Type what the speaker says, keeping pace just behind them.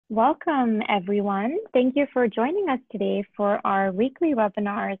Welcome, everyone. Thank you for joining us today for our weekly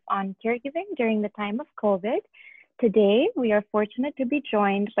webinars on caregiving during the time of COVID. Today, we are fortunate to be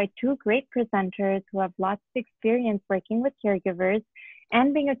joined by two great presenters who have lots of experience working with caregivers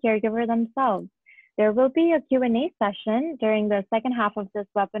and being a caregiver themselves. There will be a Q&A session during the second half of this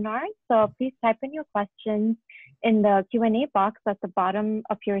webinar, so please type in your questions in the Q&A box at the bottom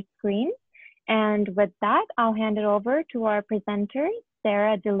of your screen. And with that, I'll hand it over to our presenters,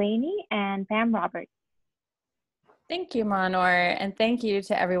 Sarah Dulaney and Pam Roberts. Thank you, Manor, and thank you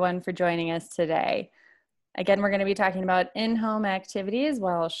to everyone for joining us today. Again, we're going to be talking about in-home activities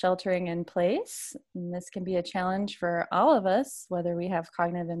while sheltering in place. And this can be a challenge for all of us, whether we have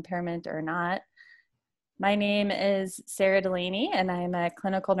cognitive impairment or not. My name is Sarah Dulaney, and I'm a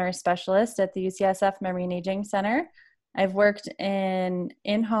clinical nurse specialist at the UCSF Memory and Aging Center. I've worked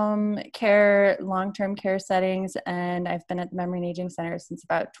in-home care, long-term care settings, and I've been at the Memory and Aging Center since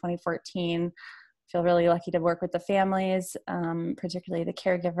about 2014. I feel really lucky to work with the families, particularly the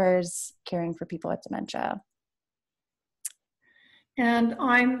caregivers, caring for people with dementia. And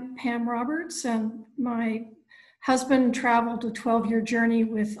I'm Pam Roberts, and my husband traveled a 12-year journey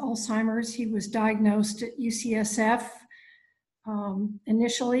with Alzheimer's. He was diagnosed at UCSF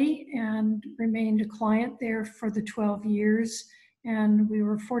initially and remained a client there for the 12 years. And we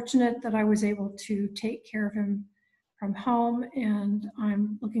were fortunate that I was able to take care of him from home, and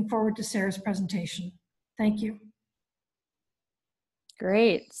I'm looking forward to Sarah's presentation. Thank you.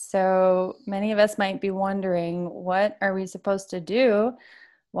 Great. So many of us might be wondering, what are we supposed to do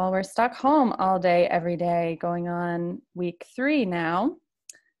while we're stuck home all day, every day, going on week 3 now?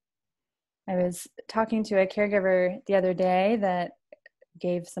 I was talking to a caregiver the other day that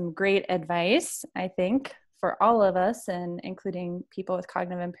gave some great advice, I think, for all of us, and including people with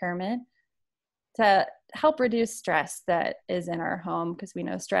cognitive impairment, to help reduce stress that is in our home, because we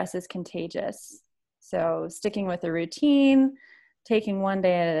know stress is contagious. So sticking with a routine, taking one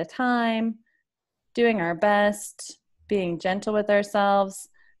day at a time, doing our best, being gentle with ourselves,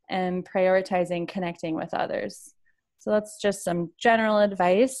 and prioritizing connecting with others. So that's just some general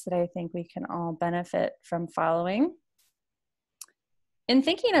advice that I think we can all benefit from following. In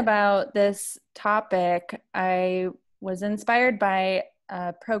thinking about this topic, I was inspired by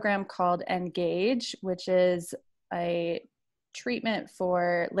a program called Engage, which is a treatment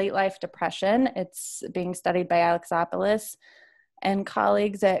for late life depression. It's being studied by Alexopoulos and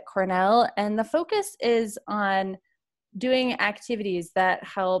colleagues at Cornell, and the focus is on doing activities that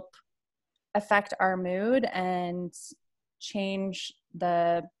help affect our mood and change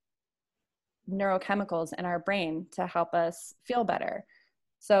the neurochemicals in our brain to help us feel better.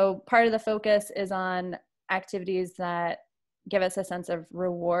 So part of the focus is on activities that give us a sense of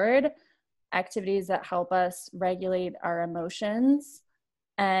reward, activities that help us regulate our emotions,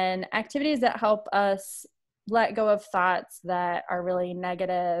 and activities that help us let go of thoughts that are really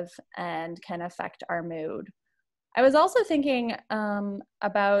negative and can affect our mood. I was also thinking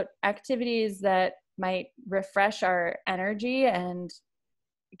about activities that might refresh our energy and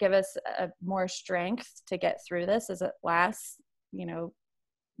give us more strength to get through this as it lasts,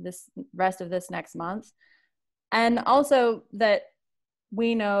 this rest of this next month. And also that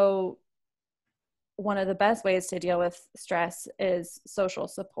we know one of the best ways to deal with stress is social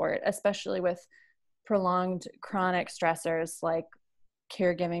support, especially with prolonged chronic stressors like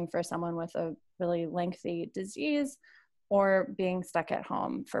caregiving for someone with a really lengthy disease or being stuck at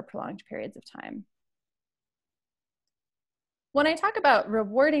home for prolonged periods of time. When I talk about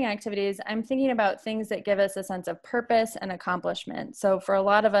rewarding activities, I'm thinking about things that give us a sense of purpose and accomplishment. So for a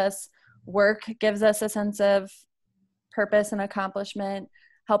lot of us, work gives us a sense of purpose and accomplishment.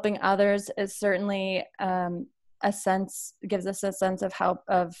 Helping others is certainly gives us a sense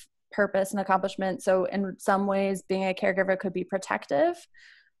of purpose and accomplishment. So in some ways, being a caregiver could be protective.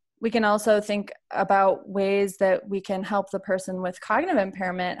 We can also think about ways that we can help the person with cognitive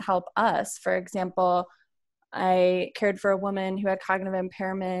impairment help us. For example, I cared for a woman who had cognitive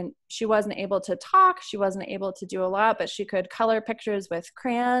impairment. She wasn't able to talk, she wasn't able to do a lot, but she could color pictures with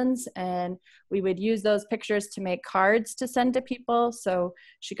crayons, and we would use those pictures to make cards to send to people, so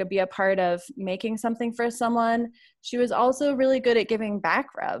she could be a part of making something for someone. She was also really good at giving back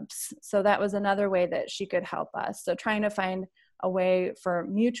rubs, so that was another way that she could help us. So trying to find a way for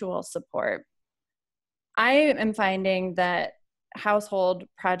mutual support. I am finding that household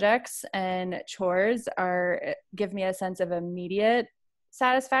projects and chores give me a sense of immediate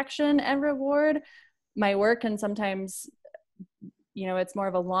satisfaction and reward. My work can sometimes, it's more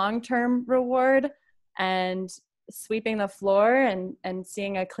of a long-term reward. And sweeping the floor and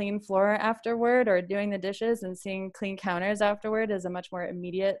seeing a clean floor afterward, or doing the dishes and seeing clean counters afterward is a much more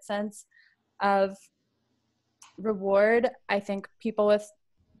immediate sense of reward. I think people with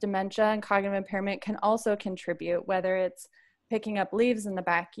dementia and cognitive impairment can also contribute, whether it's picking up leaves in the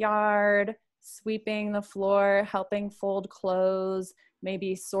backyard, sweeping the floor, helping fold clothes,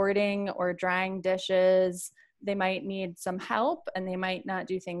 maybe sorting or drying dishes. They might need some help and they might not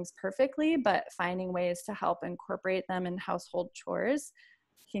do things perfectly, but finding ways to help incorporate them in household chores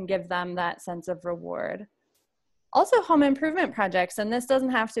can give them that sense of reward. Also, home improvement projects, and this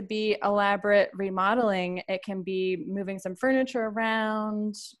doesn't have to be elaborate remodeling. It can be moving some furniture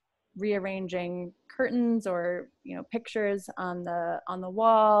around, rearranging curtains or, you know, pictures on the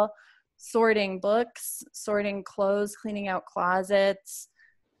wall, sorting books, sorting clothes, cleaning out closets.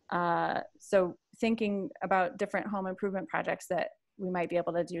 So thinking about different home improvement projects that we might be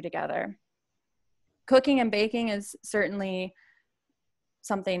able to do together. Cooking and baking is certainly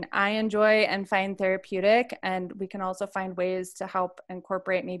something I enjoy and find therapeutic, and we can also find ways to help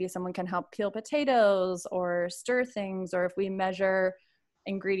incorporate. Maybe someone can help peel potatoes or stir things, or if we measure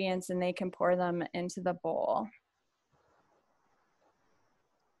ingredients and they can pour them into the bowl.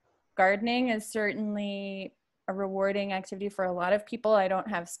 Gardening is certainly a rewarding activity for a lot of people. I don't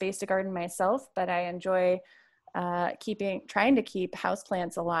have space to garden myself, but I enjoy trying to keep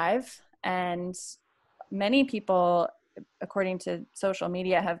houseplants alive. And many people, according to social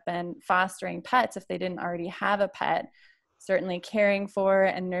media, have been fostering pets if they didn't already have a pet. Certainly caring for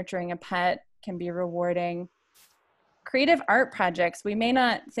and nurturing a pet can be rewarding. Creative art projects. We may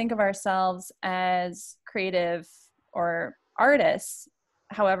not think of ourselves as creative or artists.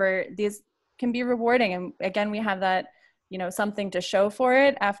 However, these can be rewarding. And again, we have that, you know, something to show for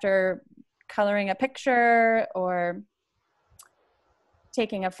it after coloring a picture or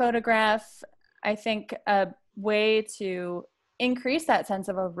taking a photograph. I think a way to increase that sense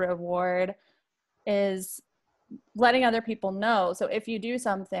of a reward is letting other people know. So if you do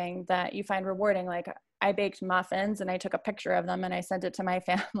something that you find rewarding, like I baked muffins and I took a picture of them and I sent it to my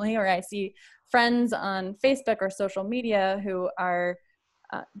family, or I see friends on Facebook or social media who are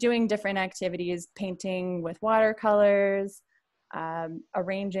doing different activities, painting with watercolors,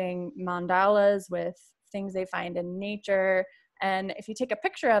 arranging mandalas with things they find in nature. And if you take a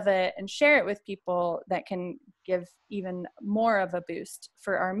picture of it and share it with people, that can give even more of a boost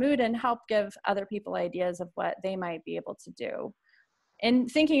for our mood and help give other people ideas of what they might be able to do. In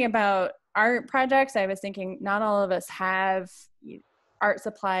thinking about art projects, I was thinking not all of us have art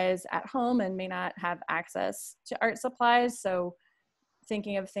supplies at home and may not have access to art supplies. So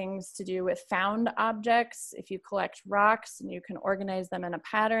thinking of things to do with found objects. If you collect rocks and you can organize them in a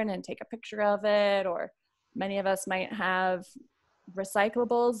pattern and take a picture of it, or many of us might have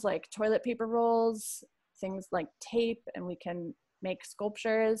recyclables like toilet paper rolls, things like tape, and we can make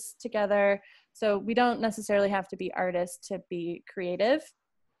sculptures together. So we don't necessarily have to be artists to be creative.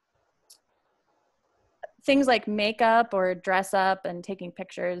 Things like makeup or dress up and taking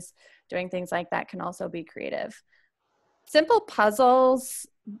pictures, doing things like that can also be creative. Simple puzzles.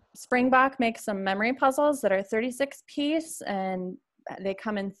 Springbok makes some memory puzzles that are 36 piece, and they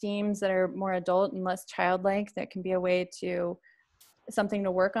come in themes that are more adult and less childlike. That can be a way to something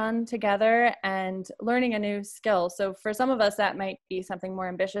to work on together and learning a new skill. So for some of us, that might be something more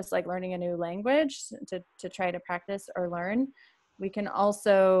ambitious, like learning a new language to try to practice or learn. We can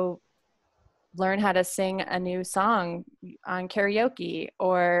also learn how to sing a new song on karaoke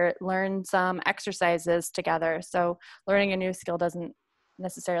or learn some exercises together. So learning a new skill doesn't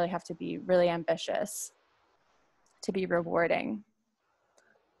necessarily have to be really ambitious to be rewarding.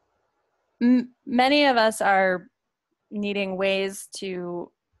 Many of us are needing ways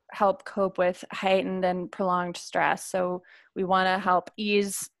to help cope with heightened and prolonged stress. So we want to help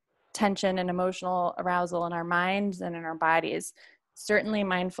ease tension and emotional arousal in our minds and in our bodies. Certainly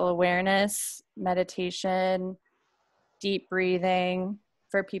mindful awareness, meditation, deep breathing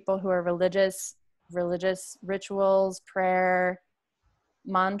for people who are religious rituals, prayer,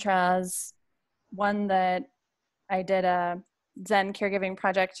 mantras. One that I did a Zen caregiving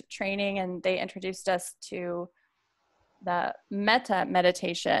project training, and they introduced us to the metta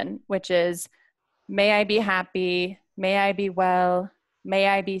meditation, which is, may I be happy, may I be well, may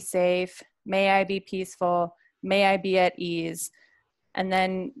I be safe, may I be peaceful, may I be at ease. And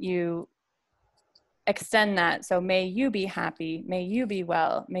then you extend that. So may you be happy, may you be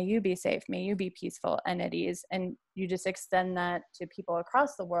well, may you be safe, may you be peaceful and at ease. And you just extend that to people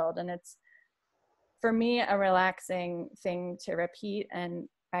across the world. And it's, for me, a relaxing thing to repeat. And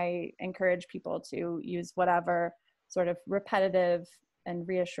I encourage people to use whatever sort of repetitive and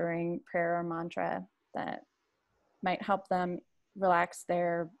reassuring prayer or mantra that might help them relax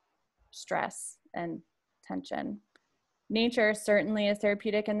their stress and tension. Nature certainly is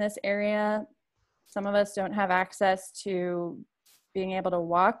therapeutic in this area. Some of us don't have access to being able to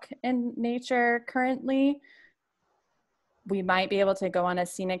walk in nature currently. We might be able to go on a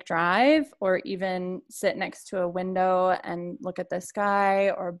scenic drive or even sit next to a window and look at the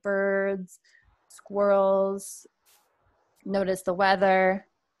sky or birds, squirrels, notice the weather.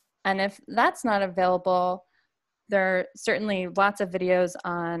 And if that's not available, there are certainly lots of videos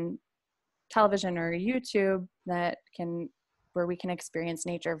on television or YouTube where we can experience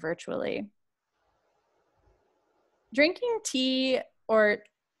nature virtually. Drinking tea or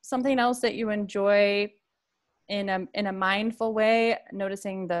something else that you enjoy in a mindful way,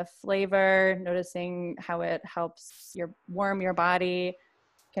 noticing the flavor, noticing how it helps warm your body,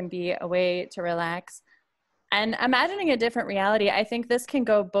 can be a way to relax. And imagining a different reality, I think this can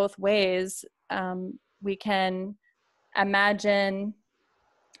go both ways. We can imagine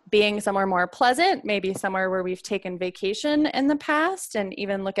being somewhere more pleasant, maybe somewhere where we've taken vacation in the past, and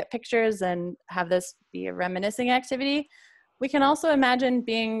even look at pictures and have this be a reminiscing activity. We can also imagine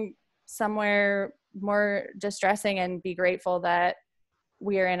being somewhere more distressing and be grateful that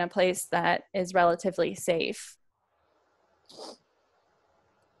we are in a place that is relatively safe.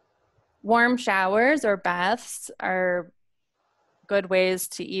 Warm showers or baths are good ways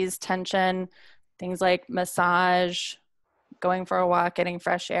to ease tension. Things like massage, going for a walk, getting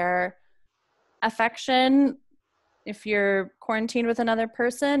fresh air. Affection, if you're quarantined with another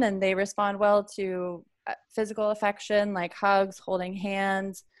person and they respond well to physical affection like hugs, holding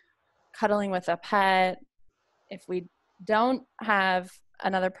hands, cuddling with a pet. If we don't have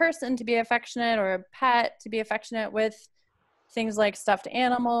another person to be affectionate or a pet to be affectionate with, things like stuffed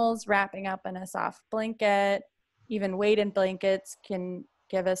animals, wrapping up in a soft blanket, even weighted blankets can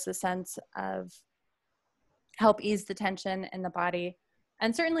give us a sense of help ease the tension in the body.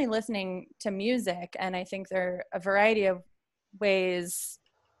 And certainly listening to music. And I think there are a variety of ways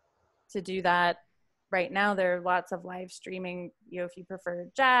to do that. Right now, there are lots of live streaming, if you prefer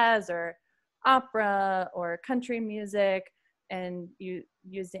jazz or opera or country music, and you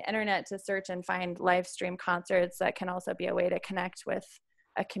use the internet to search and find live stream concerts, that can also be a way to connect with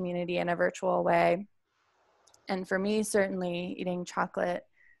a community in a virtual way. And for me, certainly eating chocolate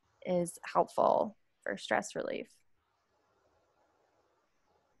is helpful for stress relief.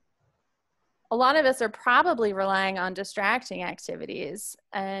 A lot of us are probably relying on distracting activities.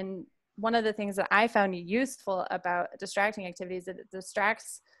 And one of the things that I found useful about distracting activities is that it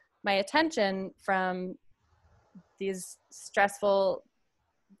distracts my attention from these stressful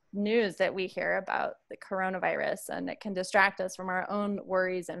news that we hear about the coronavirus, and it can distract us from our own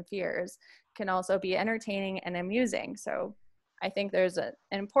worries and fears. It can also be entertaining and amusing. So I think there's an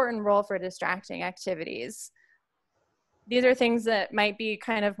important role for distracting activities. These are things that might be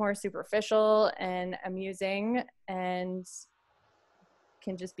kind of more superficial and amusing and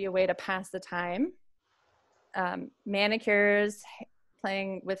can just be a way to pass the time. Manicures,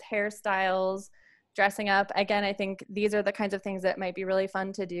 playing with hairstyles, dressing up. Again, I think these are the kinds of things that might be really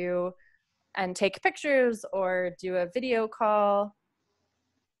fun to do and take pictures or do a video call.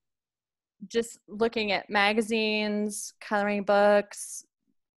 Just looking at magazines, coloring books,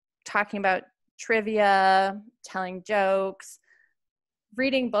 talking about trivia, telling jokes,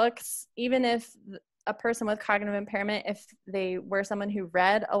 reading books. Even if a person with cognitive impairment, if they were someone who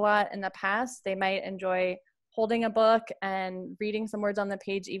read a lot in the past, they might enjoy holding a book and reading some words on the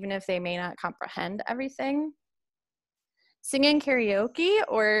page, even if they may not comprehend everything. Singing karaoke,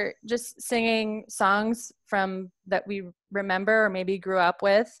 or just singing songs that we remember or maybe grew up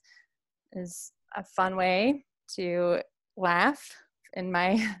with, is a fun way to laugh, in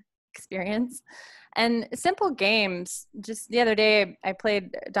my experience. And simple games. Just the other day, I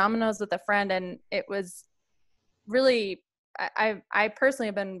played dominoes with a friend, and it was really, I personally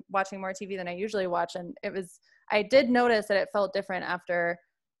have been watching more TV than I usually watch, and I did notice that it felt different after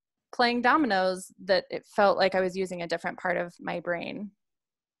playing dominoes, that it felt like I was using a different part of my brain.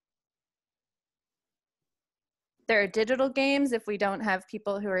 There are digital games. If we don't have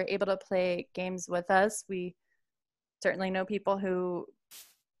people who are able to play games with us, we certainly know people who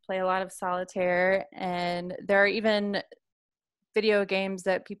play a lot of solitaire, and there are even video games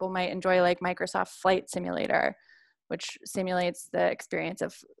that people might enjoy, like Microsoft Flight Simulator, which simulates the experience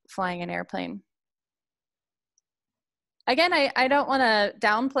of flying an airplane. Again, I don't want to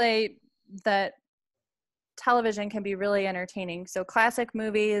downplay that television can be really entertaining. So classic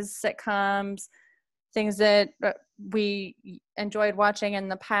movies, sitcoms, things that we enjoyed watching in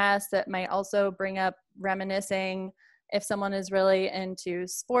the past that might also bring up reminiscing If someone is really into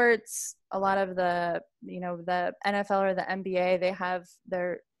sports, a lot of the, the NFL or the NBA,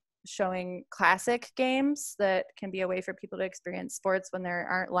 they're showing classic games that can be a way for people to experience sports when there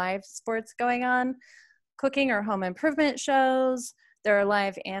aren't live sports going on. Cooking or home improvement shows. There are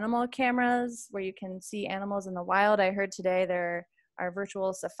live animal cameras where you can see animals in the wild. I heard today there are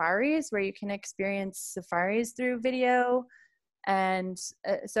virtual safaris where you can experience safaris through video. And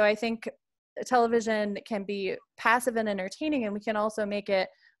so I think television can be passive and entertaining, and we can also make it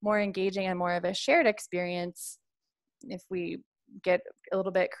more engaging and more of a shared experience if we get a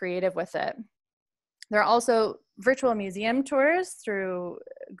little bit creative with it. There are also virtual museum tours through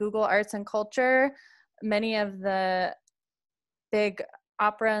Google Arts and Culture. Many of the big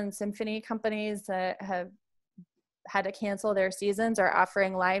opera and symphony companies that have had to cancel their seasons are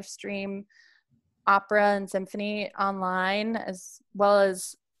offering live stream opera and symphony online, as well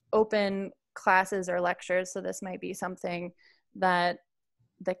as open classes or lectures. So this might be something that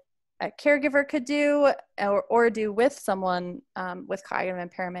a caregiver could do or do with someone with cognitive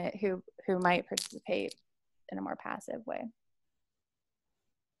impairment who might participate in a more passive way.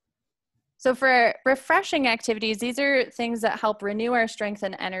 So for refreshing activities, these are things that help renew our strength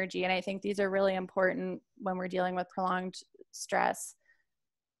and energy. And I think these are really important when we're dealing with prolonged stress.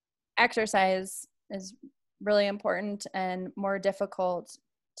 Exercise is really important and more difficult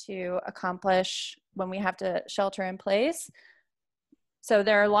to accomplish when we have to shelter in place. So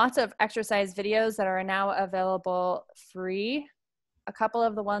there are lots of exercise videos that are now available free. A couple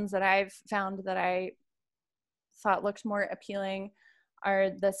of the ones that I've found that I thought looked more appealing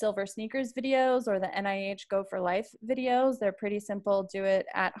are the Silver Sneakers videos or the NIH Go for Life videos. They're pretty simple, do it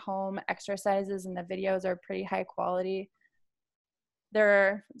at home exercises, and the videos are pretty high quality.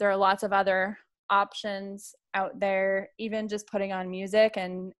 There are lots of other options out there, even just putting on music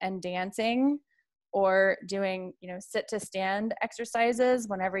and dancing, or doing, sit to stand exercises.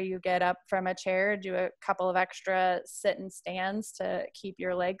 Whenever you get up from a chair, do a couple of extra sit and stands to keep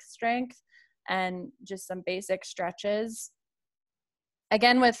your leg strength, and just some basic stretches.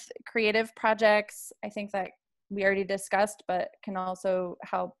 Again, with creative projects, I think that we already discussed, but can also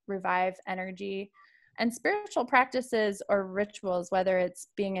help revive energy. And spiritual practices or rituals, whether it's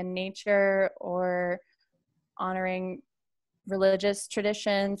being in nature or honoring religious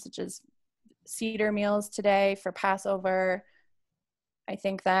traditions, such as Seder meals today for Passover, I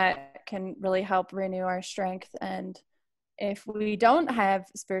think that can really help renew our strength. And if we don't have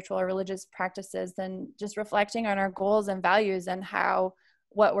spiritual or religious practices, then just reflecting on our goals and values and how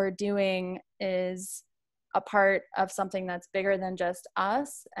what we're doing is a part of something that's bigger than just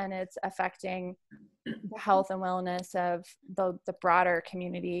us, and it's affecting the health and wellness of the broader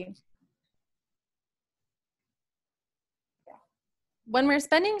community. When we're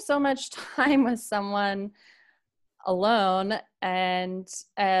spending so much time with someone alone, and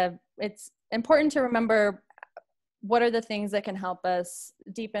it's important to remember what are the things that can help us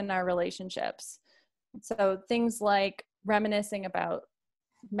deepen our relationships. So things like reminiscing about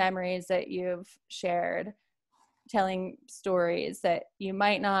memories that you've shared, telling stories that you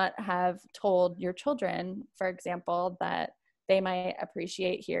might not have told your children, for example, that they might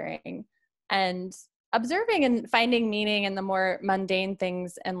appreciate hearing, and observing and finding meaning in the more mundane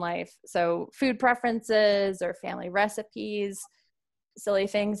things in life. So food preferences or family recipes, silly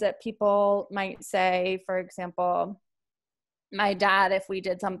things that people might say. For example, my dad, if we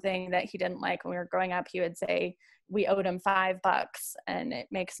did something that he didn't like when we were growing up, he would say we owed him $5, and it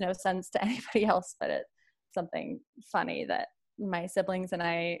makes no sense to anybody else, but it's something funny that my siblings and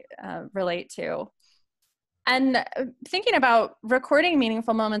I relate to. And thinking about recording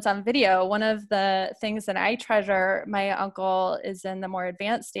meaningful moments on video, one of the things that I treasure, my uncle is in the more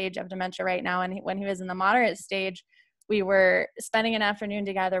advanced stage of dementia right now, and when he was in the moderate stage, we were spending an afternoon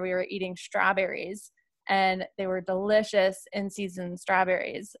together. We were eating strawberries, and they were delicious in-season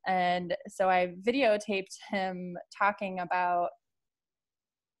strawberries. And so I videotaped him talking about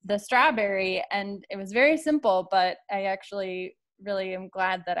the strawberry, and it was very simple, but I actually really am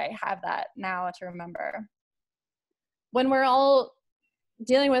glad that I have that now to remember. When we're all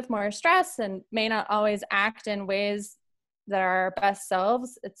dealing with more stress and may not always act in ways that are our best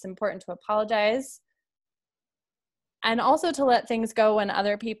selves, it's important to apologize, and also to let things go when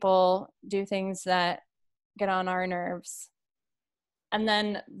other people do things that get on our nerves. And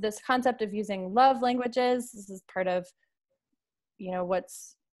then this concept of using love languages, this is part of,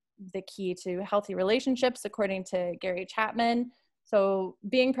 what's the key to healthy relationships, according to Gary Chapman. So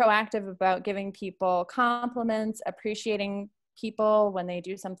being proactive about giving people compliments, appreciating people when they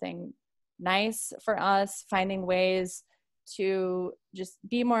do something nice for us, finding ways to just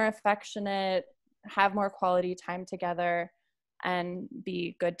be more affectionate, have more quality time together and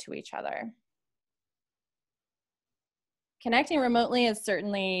be good to each other. Connecting remotely is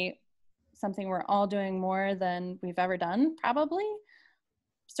certainly something we're all doing more than we've ever done, probably.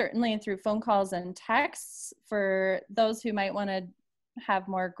 Certainly through phone calls and texts. For those who might want to have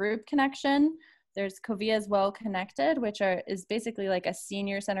more group connection, there's Covia's Well Connected, which is basically like a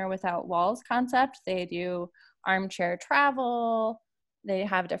senior center without walls concept. They do armchair travel. They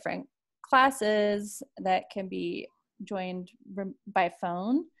have different classes that can be joined by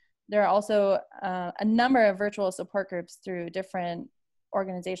phone. There are also a number of virtual support groups through different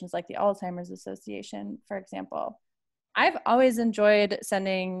organizations like the Alzheimer's Association, for example. I've always enjoyed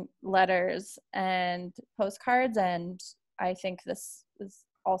sending letters and postcards, and I think this is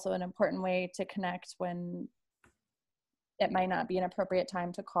also an important way to connect when it might not be an appropriate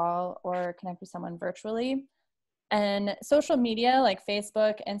time to call or connect with someone virtually. And social media like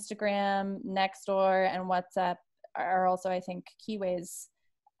Facebook, Instagram, Nextdoor, and WhatsApp are also, I think, key ways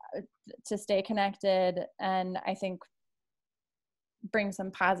to stay connected, and I think bring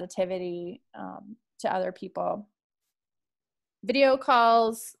some positivity to other people. Video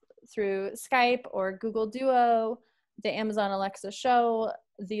calls through Skype or Google Duo, the Amazon Alexa Show,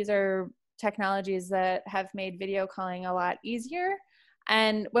 these are technologies that have made video calling a lot easier.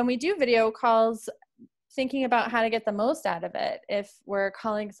 And when we do video calls, thinking about how to get the most out of it. If we're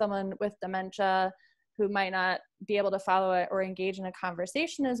calling someone with dementia who might not be able to follow it or engage in a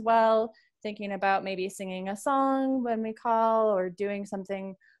conversation as well, thinking about maybe singing a song when we call or doing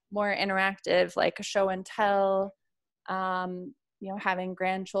something more interactive like a show and tell, having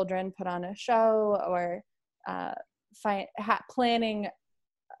grandchildren put on a show, or planning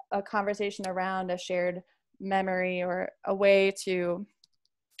a conversation around a shared memory or a way to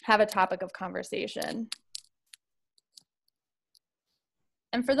have a topic of conversation.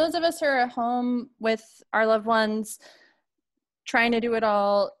 And for those of us who are at home with our loved ones, trying to do it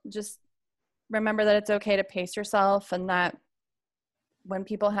all, just remember that it's okay to pace yourself, and that when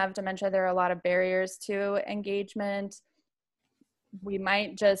people have dementia, there are a lot of barriers to engagement. We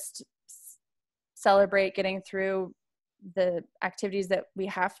might just celebrate getting through the activities that we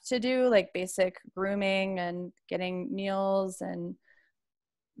have to do, like basic grooming and getting meals and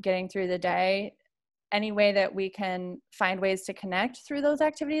getting through the day. Any way that we can find ways to connect through those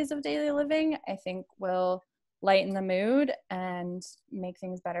activities of daily living, I think will lighten the mood and make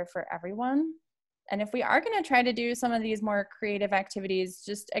things better for everyone. And if we are going to try to do some of these more creative activities,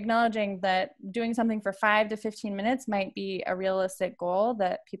 just acknowledging that doing something for 5 to 15 minutes might be a realistic goal,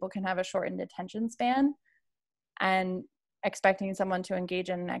 that people can have a shortened attention span, and expecting someone to engage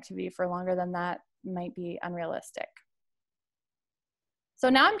in an activity for longer than that might be unrealistic. So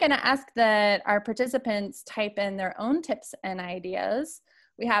now I'm going to ask that our participants type in their own tips and ideas.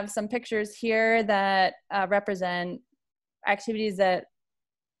 We have some pictures here that represent activities that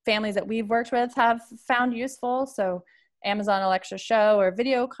families that we've worked with have found useful. So Amazon Alexa Show or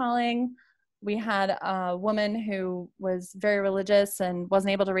video calling. We had a woman who was very religious and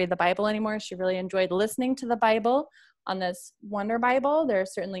wasn't able to read the Bible anymore. She really enjoyed listening to the Bible on this Wonder Bible. There are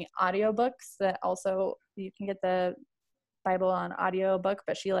certainly audiobooks that also, you can get the Bible on audiobook,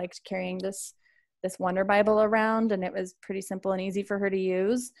 but she liked carrying this Wonder Bible around, and it was pretty simple and easy for her to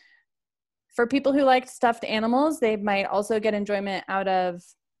use. For people who liked stuffed animals, they might also get enjoyment out of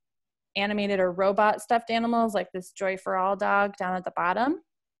animated or robot stuffed animals, like this Joy for All dog down at the bottom.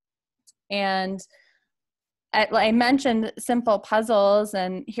 And I mentioned simple puzzles,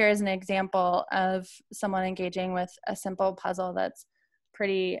 and here's an example of someone engaging with a simple puzzle that's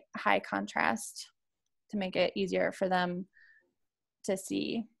pretty high contrast to make it easier for them to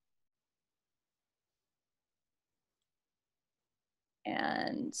see.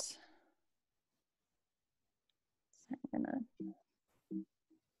 And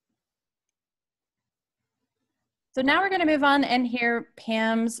so now we're going to move on and hear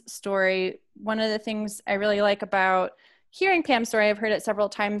Pam's story. One of the things I really like about hearing Pam's story, I've heard it several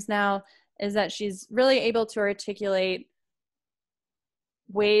times now, is that she's really able to articulate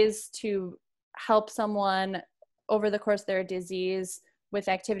ways to help someone over the course of their disease with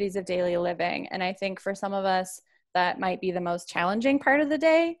activities of daily living. And I think for some of us, that might be the most challenging part of the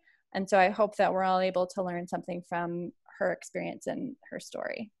day. And so I hope that we're all able to learn something from her experience and her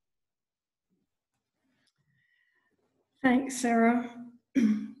story. Thanks, Sarah.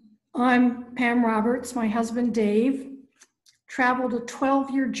 I'm Pam Roberts. My husband, Dave, traveled a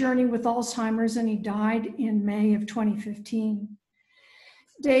 12-year journey with Alzheimer's, and he died in May of 2015.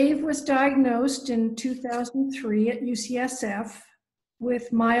 Dave was diagnosed in 2003 at UCSF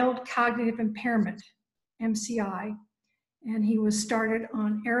with mild cognitive impairment, MCI, and he was started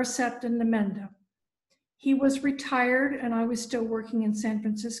on Aricept and Namenda. He was retired and I was still working in San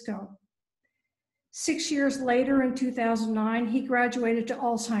Francisco. 6 years later, in 2009, he graduated to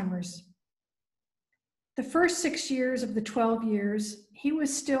Alzheimer's. The first 6 years of the 12 years, he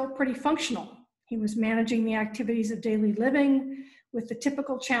was still pretty functional. He was managing the activities of daily living with the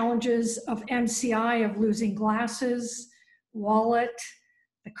typical challenges of MCI, of losing glasses, wallet,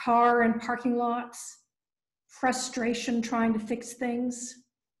 the car and parking lots, frustration trying to fix things.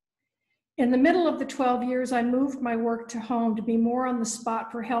 In the middle of the 12 years, I moved my work to home to be more on the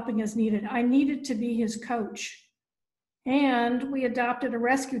spot for helping as needed. I needed to be his coach. And we adopted a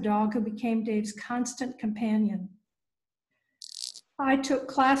rescue dog who became Dave's constant companion. I took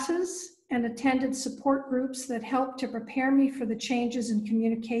classes and attended support groups that helped to prepare me for the changes in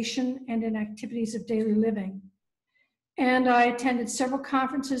communication and in activities of daily living. And I attended several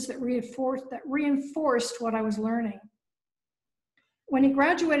conferences that reinforced what I was learning. When he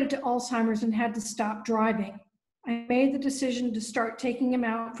graduated to Alzheimer's and had to stop driving, I made the decision to start taking him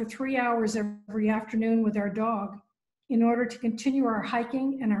out for 3 hours every afternoon with our dog in order to continue our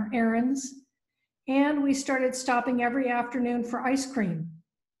hiking and our errands. And we started stopping every afternoon for ice cream.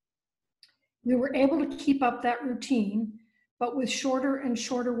 We were able to keep up that routine, but with shorter and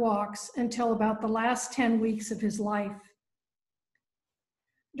shorter walks until about the last 10 weeks of his life.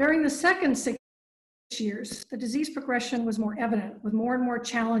 During the second 6 years, the disease progression was more evident, with more and more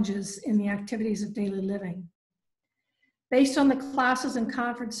challenges in the activities of daily living. Based on the classes and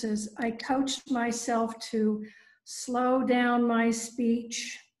conferences, I coached myself to slow down my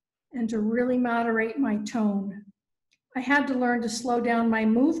speech and to really moderate my tone. I had to learn to slow down my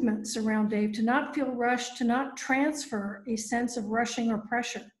movements around Dave, to not feel rushed, to not transfer a sense of rushing or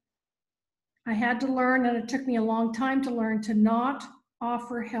pressure. I had to learn, and it took me a long time to learn, to not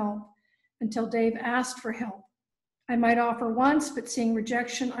offer help until Dave asked for help. I might offer once, but seeing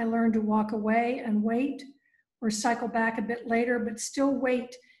rejection, I learned to walk away and wait, or cycle back a bit later, but still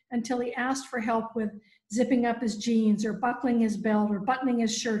wait until he asked for help with zipping up his jeans, or buckling his belt, or buttoning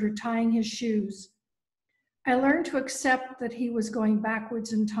his shirt, or tying his shoes. I learned to accept that he was going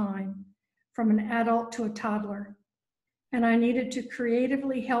backwards in time, from an adult to a toddler, and I needed to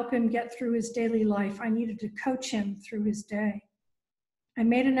creatively help him get through his daily life. I needed to coach him through his day. I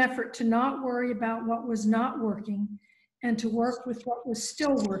made an effort to not worry about what was not working and to work with what was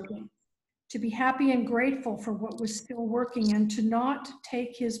still working, to be happy and grateful for what was still working, and to not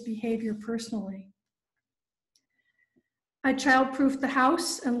take his behavior personally. I child-proofed the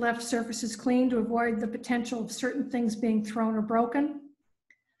house and left surfaces clean to avoid the potential of certain things being thrown or broken.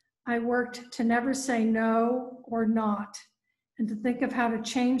 I worked to never say no or not, and to think of how to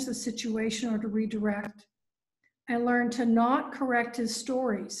change the situation or to redirect. I learned to not correct his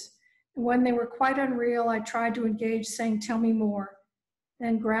stories. And when they were quite unreal, I tried to engage, saying, "Tell me more,"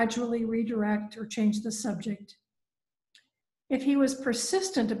 then gradually redirect or change the subject. If he was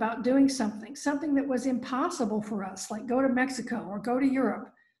persistent about doing something that was impossible for us, like go to Mexico or go to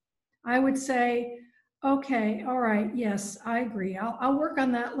Europe, I would say, "Okay, all right, yes, I agree. I'll work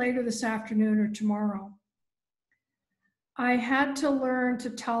on that later this afternoon or tomorrow." I had to learn to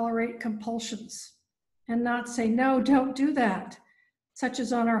tolerate compulsions and not say, "No, don't do that," such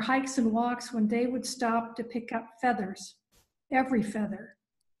as on our hikes and walks when Dave would stop to pick up feathers, every feather,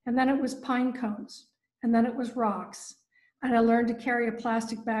 and then it was pine cones, and then it was rocks, and I learned to carry a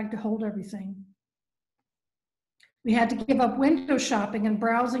plastic bag to hold everything. We had to give up window shopping and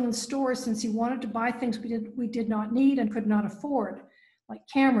browsing in stores since he wanted to buy things we did not need and could not afford, like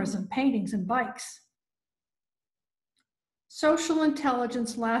cameras and paintings and bikes. Social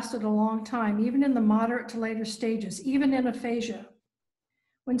intelligence lasted a long time, even in the moderate to later stages, even in aphasia.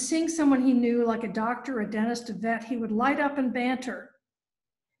 When seeing someone he knew, like a doctor, a dentist, a vet, he would light up and banter.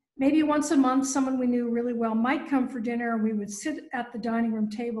 Maybe once a month, someone we knew really well might come for dinner, and we would sit at the dining room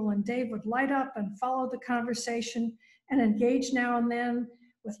table, and Dave would light up and follow the conversation and engage now and then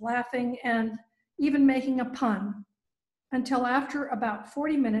with laughing and even making a pun, until after about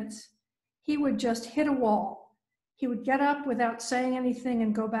 40 minutes, he would just hit a wall. He would get up without saying anything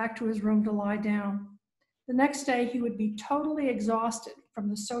and go back to his room to lie down. The next day, he would be totally exhausted from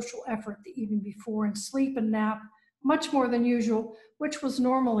the social effort the evening before and sleep and nap much more than usual, which was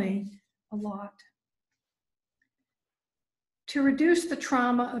normally a lot. To reduce the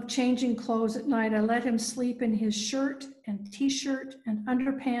trauma of changing clothes at night, I let him sleep in his shirt and t-shirt and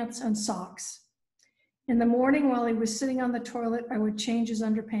underpants and socks. In the morning, while he was sitting on the toilet, I would change his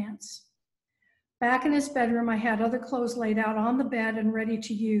underpants. Back in his bedroom, I had other clothes laid out on the bed and ready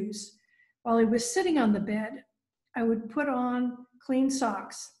to use. While he was sitting on the bed, I would put on clean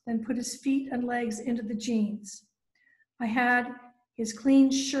socks, then put his feet and legs into the jeans. I had his clean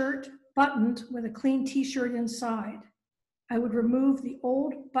shirt buttoned with a clean t-shirt inside. I would remove the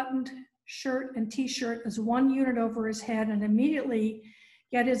old buttoned shirt and t-shirt as one unit over his head and immediately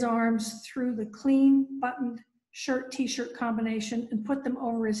get his arms through the clean buttoned shirt t-shirt combination and put them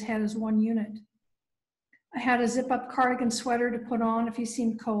over his head as one unit. I had a zip-up cardigan sweater to put on if he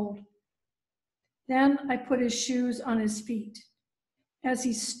seemed cold. Then I put his shoes on his feet. As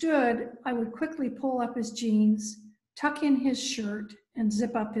he stood, I would quickly pull up his jeans, tuck in his shirt, and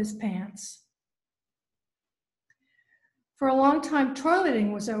zip up his pants. For a long time,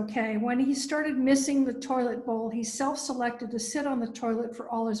 toileting was okay. When he started missing the toilet bowl, he self-selected to sit on the toilet for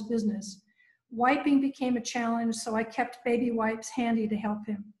all his business. Wiping became a challenge, so I kept baby wipes handy to help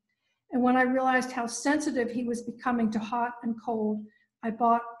him. And when I realized how sensitive he was becoming to hot and cold, I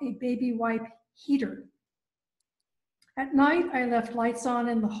bought a baby wipe heater. At night, I left lights on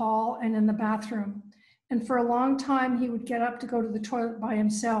in the hall and in the bathroom. And for a long time, he would get up to go to the toilet by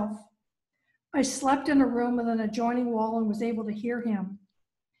himself. I slept in a room with an adjoining wall and was able to hear him.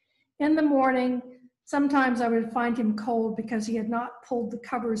 In the morning, sometimes I would find him cold because he had not pulled the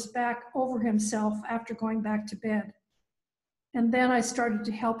covers back over himself after going back to bed. And then I started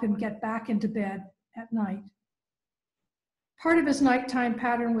to help him get back into bed at night. Part of his nighttime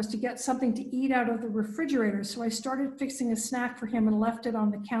pattern was to get something to eat out of the refrigerator, so I started fixing a snack for him and left it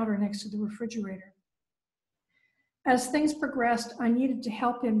on the counter next to the refrigerator. As things progressed, I needed to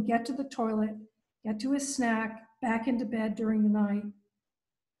help him get to the toilet, get to his snack, back into bed during the night.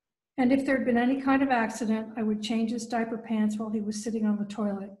 And if there had been any kind of accident, I would change his diaper pants while he was sitting on the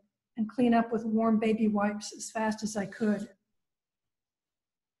toilet and clean up with warm baby wipes as fast as I could.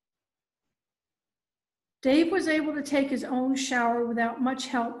 Dave was able to take his own shower without much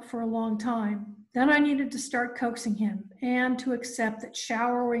help for a long time. Then I needed to start coaxing him and to accept that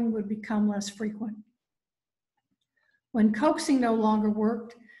showering would become less frequent. When coaxing no longer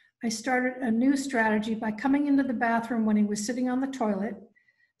worked, I started a new strategy by coming into the bathroom when he was sitting on the toilet,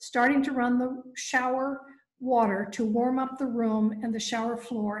 starting to run the shower water to warm up the room and the shower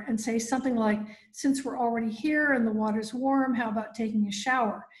floor, and say something like, "Since we're already here and the water's warm, how about taking a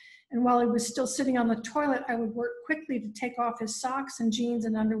shower?" And while he was still sitting on the toilet, I would work quickly to take off his socks and jeans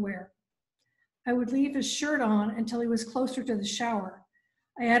and underwear. I would leave his shirt on until he was closer to the shower.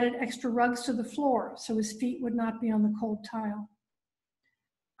 I added extra rugs to the floor so his feet would not be on the cold tile.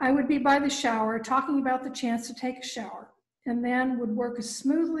 I would be by the shower talking about the chance to take a shower, and then would work as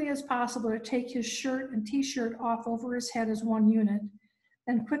smoothly as possible to take his shirt and t-shirt off over his head as one unit,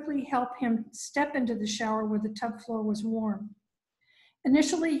 then quickly help him step into the shower where the tub floor was warm.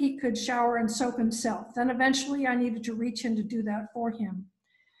 Initially, he could shower and soap himself. Then eventually I needed to reach in to do that for him.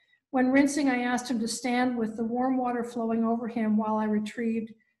 When rinsing, I asked him to stand with the warm water flowing over him while I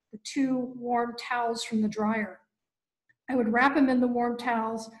retrieved the 2 warm towels from the dryer. I would wrap him in the warm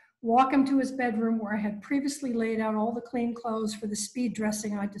towels, walk him to his bedroom where I had previously laid out all the clean clothes for the speed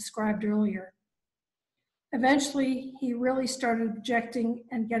dressing I described earlier. Eventually, he really started objecting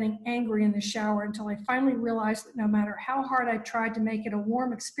and getting angry in the shower until I finally realized that no matter how hard I tried to make it a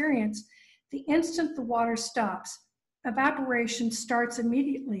warm experience, the instant the water stops, evaporation starts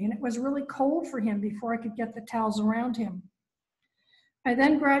immediately, and it was really cold for him before I could get the towels around him. I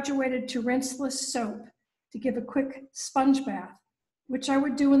then graduated to rinseless soap to give a quick sponge bath, which I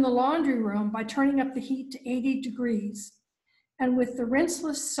would do in the laundry room by turning up the heat to 80 degrees. And with the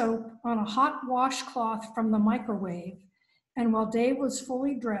rinseless soap on a hot washcloth from the microwave, and while Dave was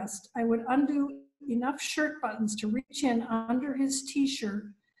fully dressed, I would undo enough shirt buttons to reach in under his t-shirt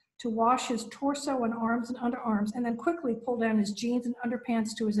to wash his torso and arms and underarms, and then quickly pull down his jeans and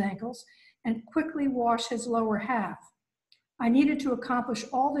underpants to his ankles, and quickly wash his lower half. I needed to accomplish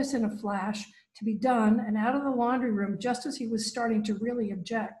all this in a flash to be done and out of the laundry room just as he was starting to really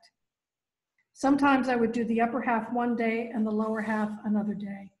object. Sometimes I would do the upper half one day and the lower half another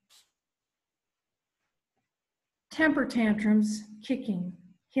day. Temper tantrums, kicking,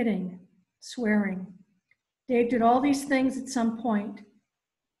 hitting, swearing. Dave did all these things at some point.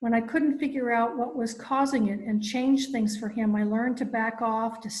 When I couldn't figure out what was causing it and change things for him, I learned to back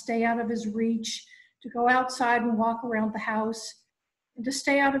off, to stay out of his reach, to go outside and walk around the house, and to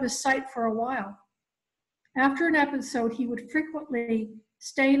stay out of his sight for a while. After an episode, he would frequently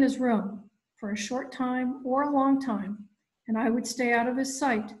stay in his room for a short time or a long time, and I would stay out of his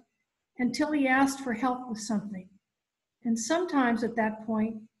sight until he asked for help with something. And sometimes at that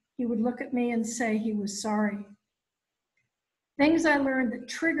point, he would look at me and say he was sorry. Things I learned that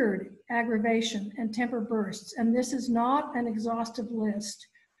triggered aggravation and temper bursts, and this is not an exhaustive list,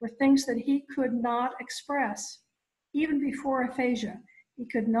 were things that he could not express. Even before aphasia, he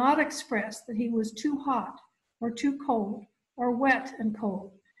could not express that he was too hot or too cold or wet and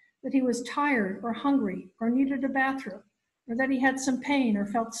cold. that he was tired or hungry or needed a bathroom, or that he had some pain or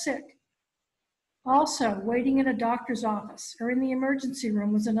felt sick. Also, waiting in a doctor's office or in the emergency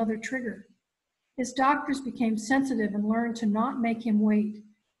room was another trigger. His doctors became sensitive and learned to not make him wait,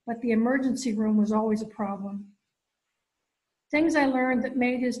 but the emergency room was always a problem. Things I learned that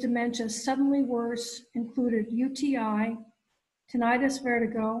made his dementia suddenly worse included UTI, tinnitus,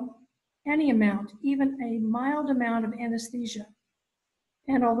 vertigo, any amount, even a mild amount of anesthesia.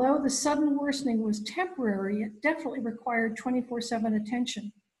 And although the sudden worsening was temporary, it definitely required 24/7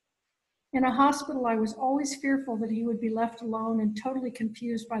 attention. In a hospital, I was always fearful that he would be left alone and totally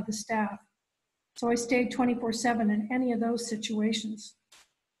confused by the staff. So I stayed 24/7 in any of those situations.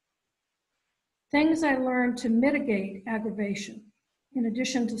 Things I learned to mitigate aggravation, in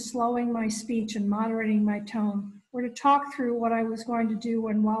addition to slowing my speech and moderating my tone, were to talk through what I was going to do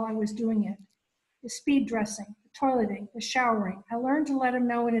and while I was doing it. The speed dressing, the toileting, the showering. I learned to let him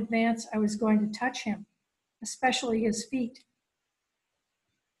know in advance I was going to touch him, especially his feet.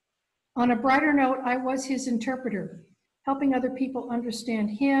 On a brighter note, I was his interpreter, helping other people understand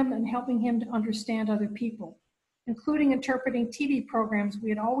him and helping him to understand other people, including interpreting TV programs we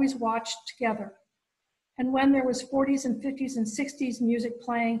had always watched together. And when there was 40s and 50s and 60s music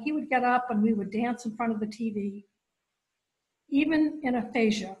playing, he would get up and we would dance in front of the TV. Even in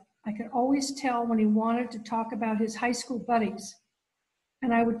aphasia, I could always tell when he wanted to talk about his high school buddies,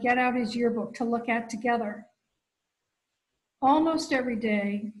 and I would get out his yearbook to look at together. Almost every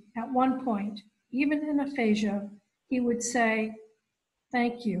day, at one point, even in aphasia, he would say,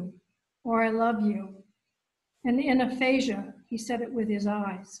 "Thank you," or "I love you." And in aphasia, he said it with his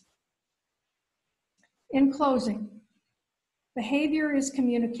eyes. In closing, behavior is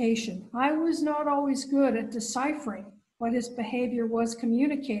communication. I was not always good at deciphering what his behavior was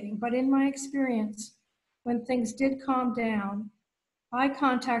communicating, but in my experience, when things did calm down, eye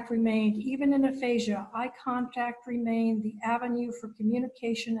contact remained, even in aphasia, eye contact remained the avenue for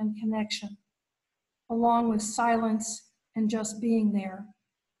communication and connection, along with silence and just being there.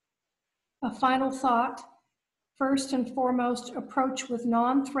 A final thought, first and foremost, approach with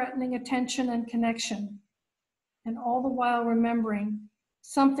non-threatening attention and connection, and all the while remembering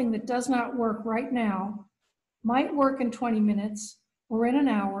something that does not work right now might work in 20 minutes, or in an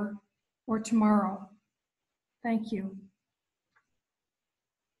hour, or tomorrow. Thank you.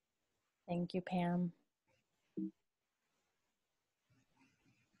 Thank you, Pam.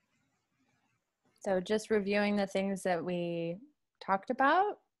 So just reviewing the things that we talked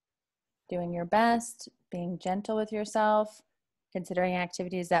about, doing your best, being gentle with yourself, considering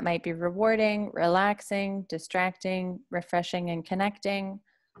activities that might be rewarding, relaxing, distracting, refreshing, and connecting.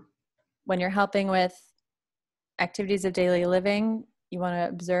 When you're helping with activities of daily living, you want to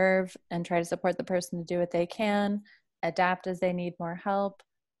observe and try to support the person to do what they can, adapt as they need more help,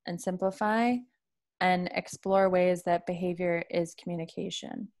 and simplify, and explore ways that behavior is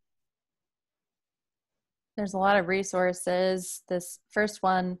communication. There's a lot of resources. This first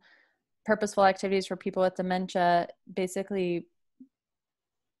one, Purposeful Activities for People with Dementia, basically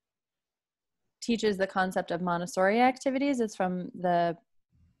teaches the concept of Montessori activities. It's from the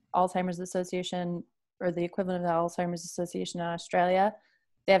Alzheimer's Association, or the equivalent of the Alzheimer's Association in Australia.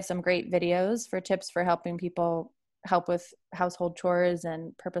 They have some great videos for tips for helping people help with household chores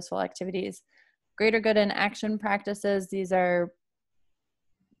and purposeful activities. Greater Good in Action Practices. These are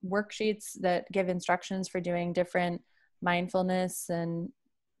worksheets that give instructions for doing different mindfulness and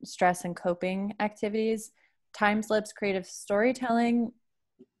stress and coping activities. Time Slips Creative Storytelling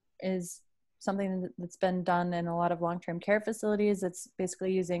is something that's been done in a lot of long-term care facilities. It's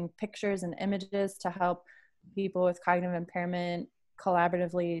basically using pictures and images to help people with cognitive impairment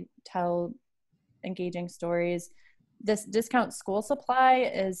collaboratively tell engaging stories. This Discount School Supply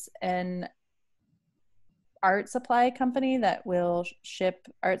is an art supply company that will ship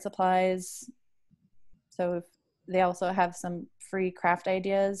art supplies. So if they also have some free craft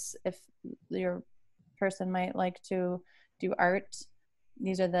ideas if your person might like to do art.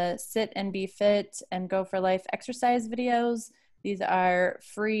 These are the Sit and Be Fit and Go for Life exercise videos. These are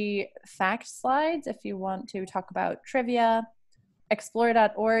free fact slides if you want to talk about trivia.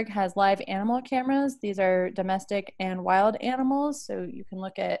 Explore.org has live animal cameras. These are domestic and wild animals, so you can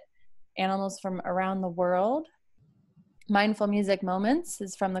look at animals from around the world. Mindful Music Moments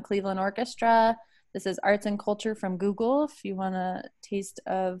is from the Cleveland Orchestra. This is Arts and Culture from Google if you want a taste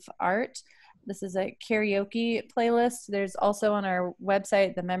of art. This is a karaoke playlist. There's also on our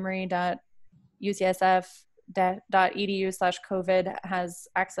website, the memory.ucsf.edu/COVID has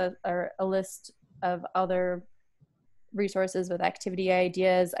access or a list of other resources with activity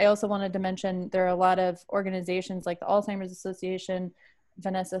ideas. I also wanted to mention there are a lot of organizations like the Alzheimer's Association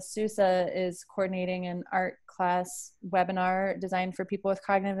Vanessa Sousa is coordinating an art class webinar designed for people with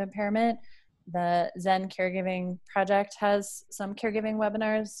cognitive impairment. The Zen Caregiving Project has some caregiving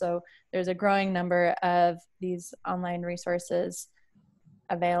webinars, so there's a growing number of these online resources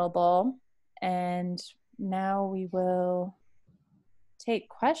available. And now we will take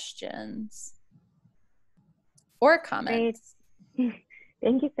questions or comments. Great.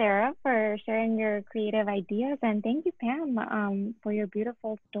 Thank you, Sarah, for sharing your creative ideas, and thank you, Pam, for your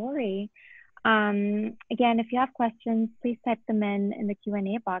beautiful story. Again, if you have questions, please type them in the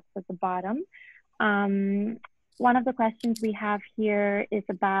Q&A box at the bottom. One of the questions we have here is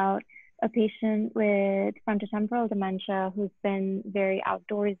about a patient with frontotemporal dementia who's been very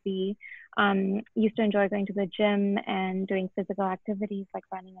outdoorsy, used to enjoy going to the gym and doing physical activities like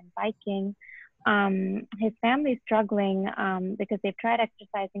running and biking. His family's struggling because they've tried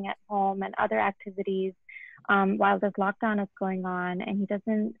exercising at home and other activities while this lockdown is going on, and he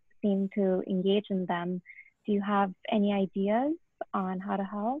doesn't seem to engage in them. Do you have any ideas on how to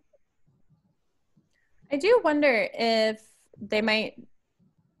help? I do wonder if they might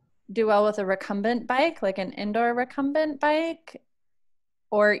do well with a recumbent bike, like an indoor recumbent bike,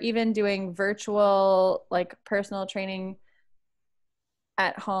 or even doing virtual, like personal training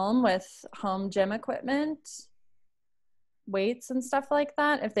at home with home gym equipment, weights and stuff like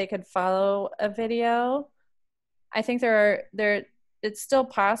that. If they could follow a video, I think it's still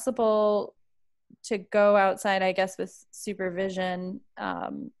possible to go outside, I guess, with supervision.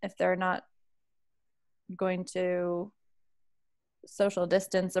 If they're not going to social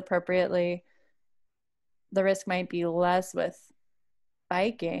distance appropriately, the risk might be less with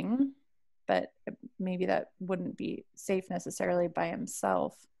biking, but maybe that wouldn't be safe necessarily by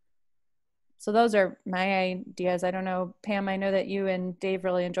himself. So those are my ideas. I don't know, Pam, I know that you and Dave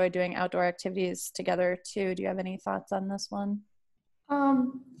really enjoy doing outdoor activities together too. Do you have any thoughts on this one?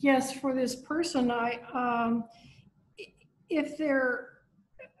 Yes, for this person, if they're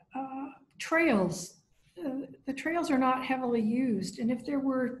trails, the trails are not heavily used. And if there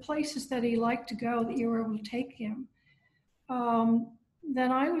were places that he liked to go that you were able to take him,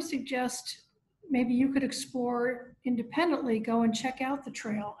 then I would suggest maybe you could explore independently, go and check out the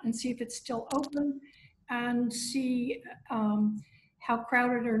trail and see if it's still open and see how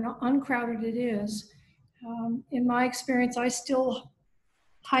crowded or not uncrowded it is. In my experience, I still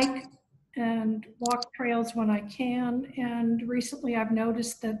hike and walk trails when I can. And recently I've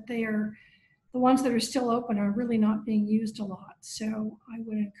noticed that the ones that are still open are really not being used a lot. So I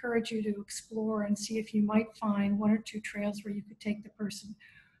would encourage you to explore and see if you might find one or two trails where you could take the person,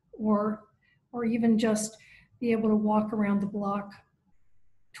 or even just be able to walk around the block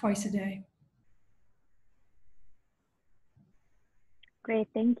twice a day. Great,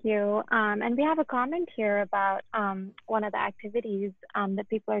 thank you. And we have a comment here about one of the activities that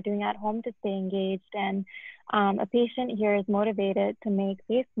people are doing at home to stay engaged. And a patient here is motivated to make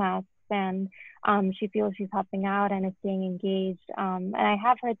face masks, and she feels she's helping out and is staying engaged. And I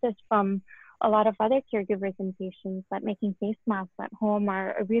have heard this from a lot of other caregivers and patients, that making face masks at home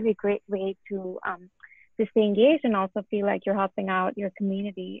are a really great way to stay engaged and also feel like you're helping out your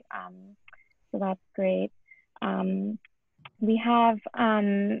community. So that's great. We have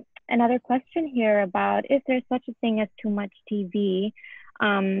another question here about, is there such a thing as too much TV?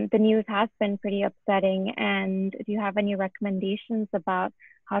 The news has been pretty upsetting, and do you have any recommendations about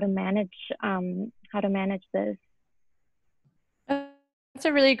how to manage this? That's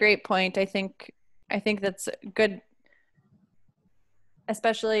a really great point. I think that's good,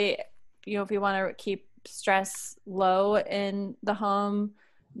 especially, if you want to keep stress low in the home,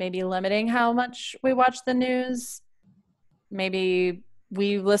 maybe limiting how much we watch the news. Maybe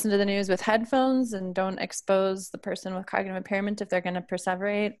we listen to the news with headphones and don't expose the person with cognitive impairment if they're going to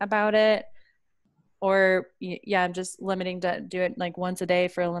perseverate about it. Or just limiting to do it like once a day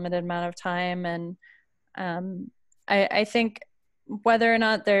for a limited amount of time. And I think whether or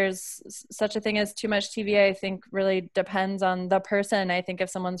not there's such a thing as too much TV, I think really depends on the person. I think if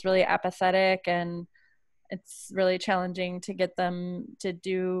someone's really apathetic and it's really challenging to get them to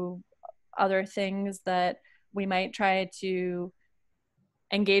do other things, that we might try to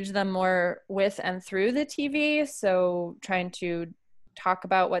engage them more with and through the TV. So trying to talk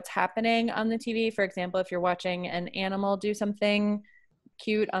about what's happening on the TV. For example, if you're watching an animal do something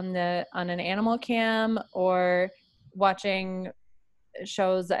cute on an animal cam, or watching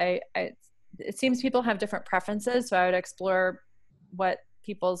shows, it seems people have different preferences. So I would explore what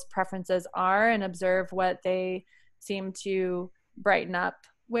people's preferences are and observe what they seem to brighten up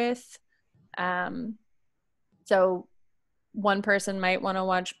with. So one person might want to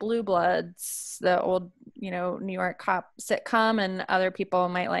watch Blue Bloods, the old New York cop sitcom, and other people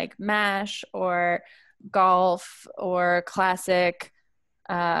might like MASH or golf or classic,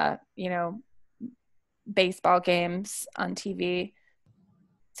 baseball games on TV.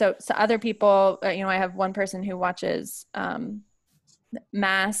 So other people, I have one person who watches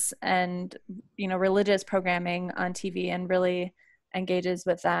mass and religious programming on TV and really engages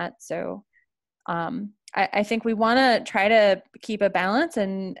with that. So I think we want to try to keep a balance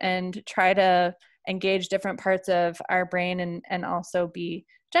and try to engage different parts of our brain and also be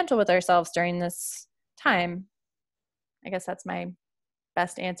gentle with ourselves during this time. I guess that's my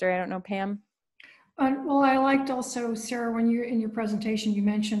best answer. I don't know, Pam. Well, I liked also, Sarah, when you're in your presentation, you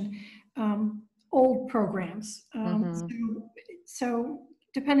mentioned old programs. So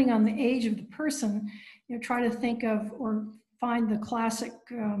depending on the age of the person, try to think of or find the classic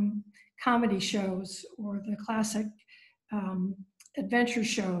comedy shows or the classic adventure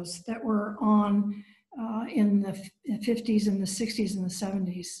shows that were on in the 50s and the 60s and the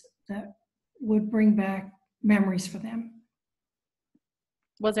 70s that would bring back memories for them.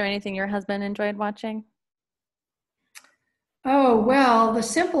 Was there anything your husband enjoyed watching? Oh, well, the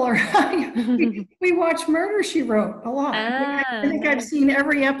simpler, we watch Murder, She Wrote a lot. I think I've seen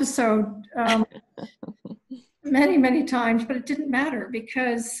every episode many, many times, but it didn't matter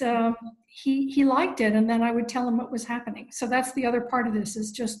because he liked it, and then I would tell him what was happening. So that's the other part of this,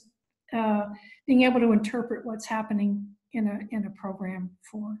 is just being able to interpret what's happening in a program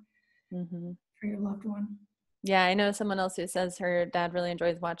for your loved one. Yeah, I know someone else who says her dad really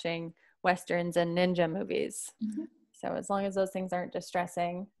enjoys watching Westerns and ninja movies. So as long as those things aren't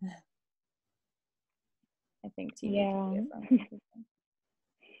distressing, I think TV can be a fun thing.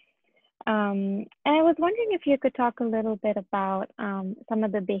 And I was wondering if you could talk a little bit about some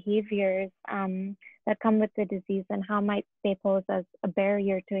of the behaviors that come with the disease and how might they pose as a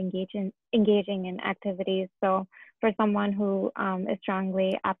barrier to engaging in activities. So for someone who is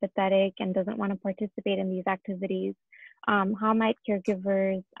strongly apathetic and doesn't want to participate in these activities, how might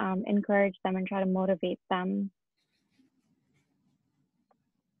caregivers encourage them and try to motivate them?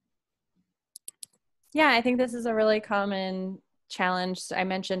 Yeah, I think this is a really common challenge. I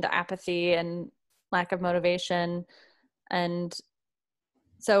mentioned apathy and lack of motivation. And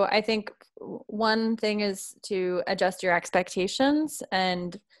so I think one thing is to adjust your expectations,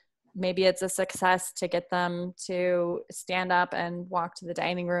 and maybe it's a success to get them to stand up and walk to the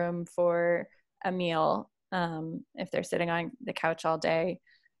dining room for a meal. If they're sitting on the couch all day,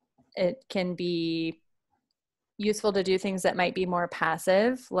 it can be useful to do things that might be more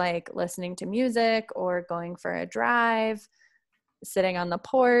passive, like listening to music or going for a drive, sitting on the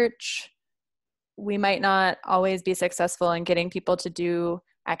porch. We might not always be successful in getting people to do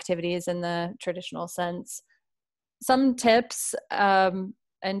activities in the traditional sense. Some tips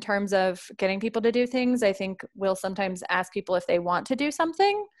in terms of getting people to do things, I think we'll sometimes ask people if they want to do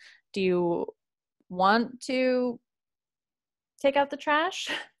something. Do you want to take out the trash?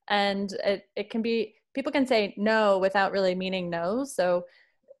 And it can be, people can say no without really meaning no. So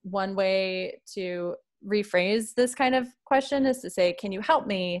one way to rephrase this kind of question is to say, can you help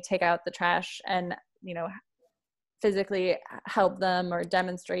me take out the trash? And, physically help them or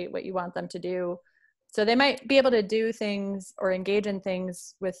demonstrate what you want them to do. So they might be able to do things or engage in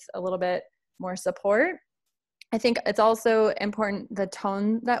things with a little bit more support. I think it's also important the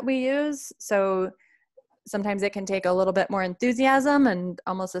tone that we use. So sometimes it can take a little bit more enthusiasm and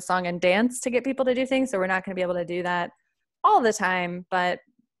almost a song and dance to get people to do things. So we're not going to be able to do that all the time, but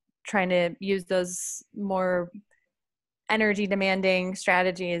trying to use those more energy demanding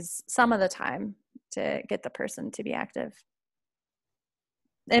strategies some of the time to get the person to be active.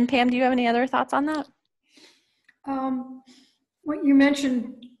 And Pam, do you have any other thoughts on that? What you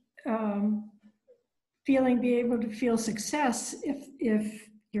mentioned, be able to feel success if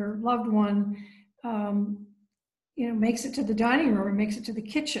your loved one makes it to the dining room or makes it to the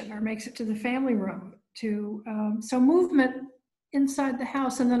kitchen or makes it to the family room. So movement inside the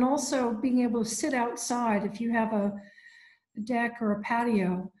house, and then also being able to sit outside if you have a deck or a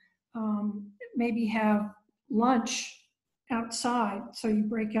patio, maybe have lunch outside. So you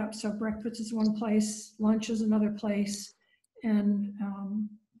break up. So breakfast is one place, lunch is another place, and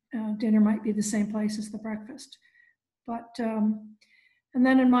dinner might be the same place as the breakfast. But and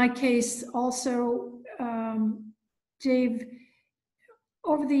then in my case also, Dave,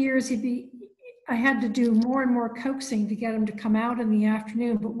 over the years I had to do more and more coaxing to get him to come out in the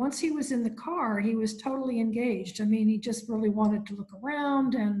afternoon. But once he was in the car, he was totally engaged. I mean, he just really wanted to look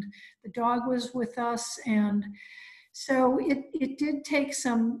around, and the dog was with us. And so it did take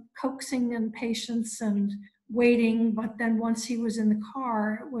some coaxing and patience and waiting. But then once he was in the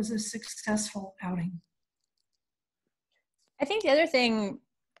car, it was a successful outing. I think the other thing,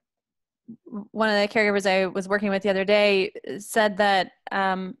 one of the caregivers I was working with the other day said that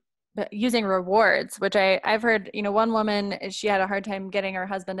using rewards, which I've heard, one woman, she had a hard time getting her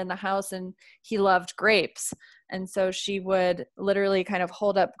husband in the house and he loved grapes. And so she would literally kind of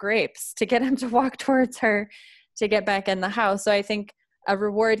hold up grapes to get him to walk towards her to get back in the house. So I think a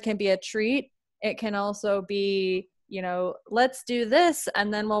reward can be a treat. It can also be, let's do this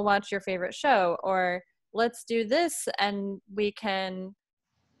and then we'll watch your favorite show, or let's do this and we can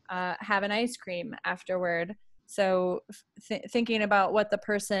have an ice cream afterward. So thinking about what the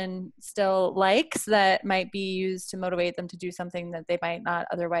person still likes that might be used to motivate them to do something that they might not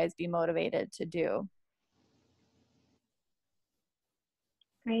otherwise be motivated to do.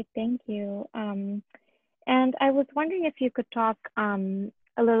 Great, thank you. And I was wondering if you could talk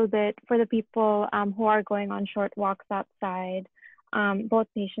a little bit for the people who are going on short walks outside, both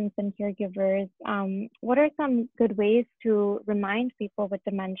patients and caregivers. What are some good ways to remind people with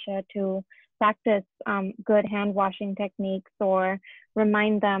dementia to practice good hand washing techniques, or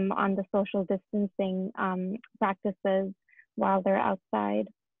remind them on the social distancing practices while they're outside?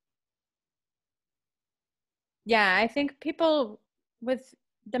 Yeah, I think people with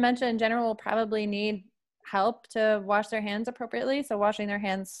dementia in general will probably need help to wash their hands appropriately. So washing your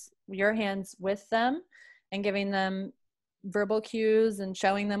hands with them and giving them verbal cues and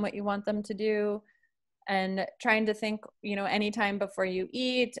showing them what you want them to do, and trying to think, anytime before you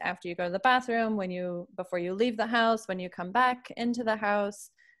eat, after you go to the bathroom, before you leave the house, when you come back into the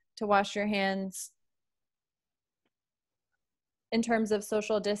house, to wash your hands. In terms of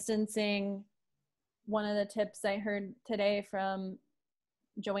social distancing, one of the tips I heard today from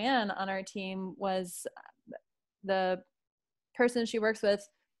Joanne on our team was the person she works with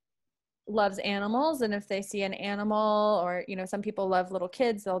loves animals, and if they see an animal, or some people love little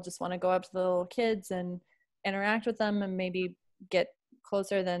kids, they'll just want to go up to the little kids and interact with them and maybe get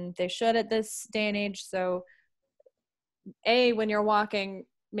closer than they should at this day and age. So when you're walking,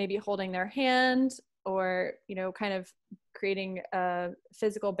 maybe holding their hand, or kind of creating a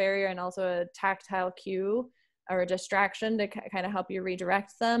physical barrier and also a tactile cue or a distraction to kind of help you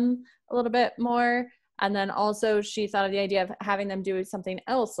redirect them a little bit more. And then also she thought of the idea of having them do something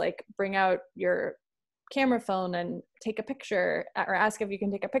else, like bring out your camera phone and take a picture, or ask if you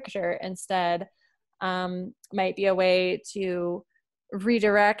can take a picture instead. Might be a way to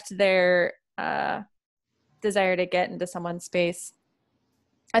redirect their desire to get into someone's space.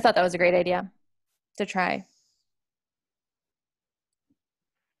 I thought that was a great idea to try.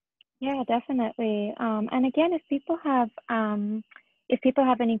 Yeah, definitely. And again, if people have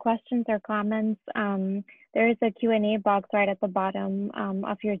any questions or comments, there is a Q&A box right at the bottom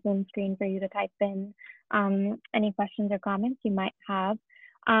of your Zoom screen for you to type in any questions or comments you might have.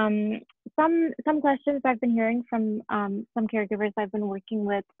 Some questions I've been hearing from some caregivers I've been working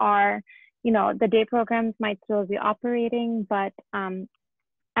with are, the day programs might still be operating, but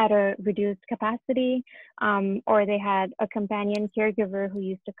at a reduced capacity, or they had a companion caregiver who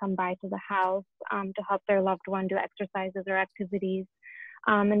used to come by to the house to help their loved one do exercises or activities.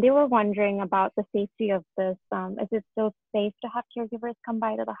 And they were wondering about the safety of this. Is it still safe to have caregivers come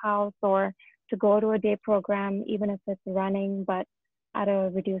by to the house, or to go to a day program, even if it's running, but at a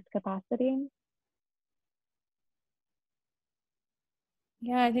reduced capacity?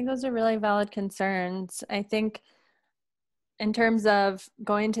 Yeah, I think those are really valid concerns. I think in terms of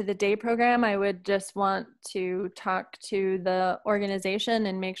going to the day program, I would just want to talk to the organization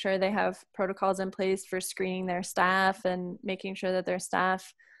and make sure they have protocols in place for screening their staff, and making sure that their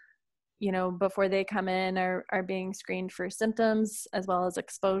staff, before they come in are being screened for symptoms as well as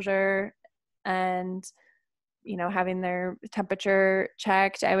exposure, and, having their temperature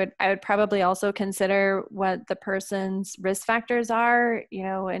checked. I would probably also consider what the person's risk factors are,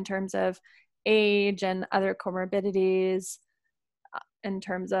 in terms of age and other comorbidities, in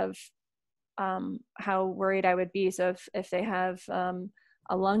terms of how worried I would be. So if they have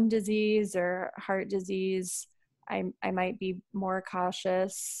a lung disease or heart disease, I might be more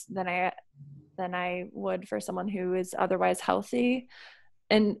cautious than I would for someone who is otherwise healthy.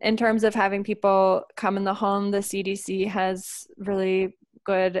 And in terms of having people come in the home, the CDC has really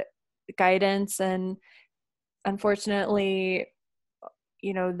good guidance, and unfortunately,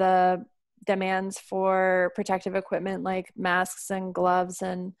 the demands for protective equipment like masks and gloves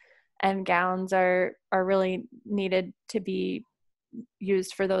and gowns are really needed to be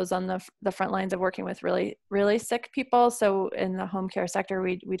used for those on the front lines of working with really, really sick people. So in the home care sector,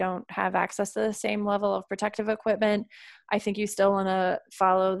 we don't have access to the same level of protective equipment. I think you still want to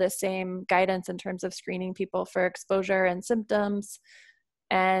follow the same guidance in terms of screening people for exposure and symptoms,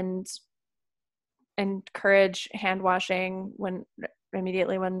 and encourage hand washing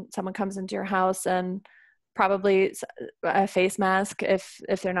immediately when someone comes into your house, and probably a face mask if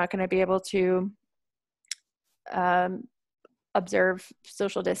they're not going to be able to observe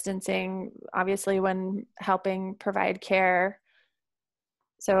social distancing, obviously when helping provide care.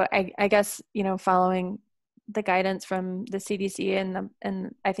 So I guess, following the guidance from the CDC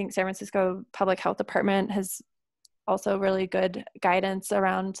and I think San Francisco Public Health Department has also really good guidance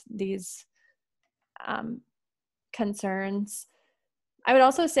around these concerns. I would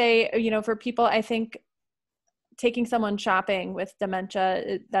also say, for people, I think taking someone shopping with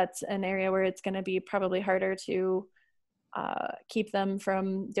dementia, that's an area where it's going to be probably harder to keep them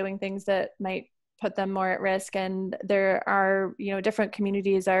from doing things that might put them more at risk. And there are, different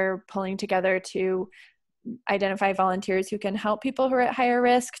communities are pulling together to identify volunteers who can help people who are at higher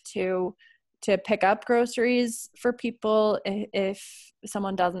risk to pick up groceries for people if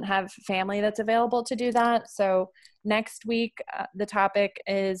someone doesn't have family that's available to do that. So next week, the topic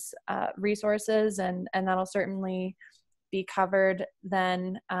is resources, and that'll certainly be covered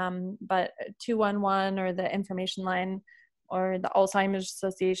then. But 211 or the information line or the Alzheimer's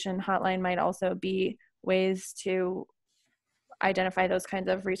Association hotline might also be ways to identify those kinds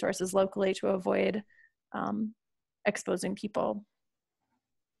of resources locally to avoid exposing people.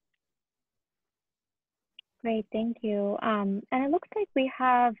 Great, thank you. And it looks like we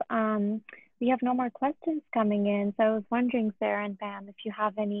have no more questions coming in. So I was wondering, Sarah and Pam, if you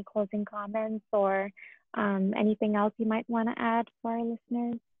have any closing comments or anything else you might want to add for our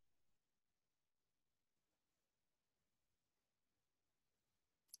listeners.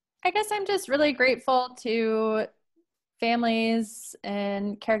 I guess I'm just really grateful to families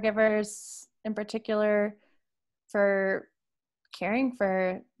and caregivers in particular for caring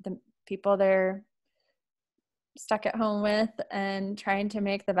for the people they're stuck at home with and trying to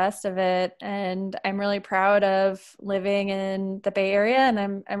make the best of it. And I'm really proud of living in the Bay Area, and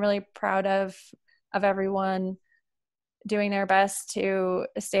I'm really proud of everyone doing their best to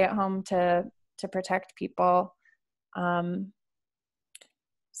stay at home to protect people.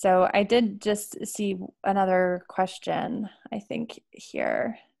 So I did just see another question, I think,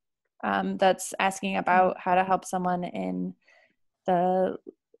 here that's asking about how to help someone in the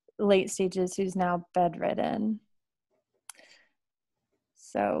late stages who's now bedridden.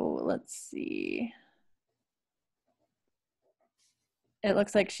 So let's see. It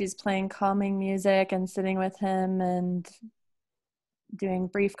looks like she's playing calming music and sitting with him and doing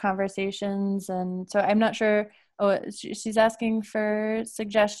brief conversations. And so I'm not sure. Oh, she's asking for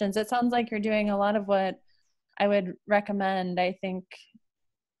suggestions. It sounds like you're doing a lot of what I would recommend. I think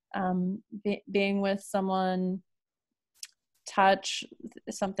being with someone, touch,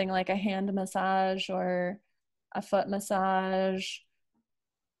 something like a hand massage or a foot massage.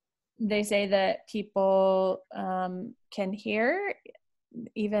 They say that people can hear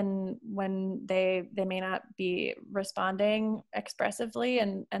even when they may not be responding expressively,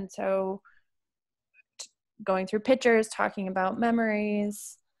 and so going through pictures, talking about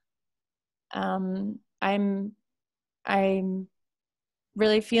memories. I'm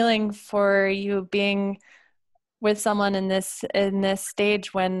really feeling for you being with someone in this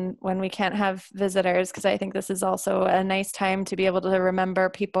stage when we can't have visitors, because I think this is also a nice time to be able to remember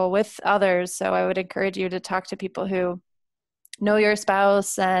people with others. So I would encourage you to talk to people who know your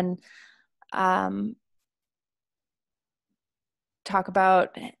spouse and talk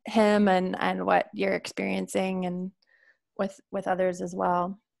about him and what you're experiencing, and with others as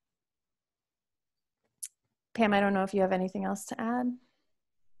well. Pam, I don't know if you have anything else to add.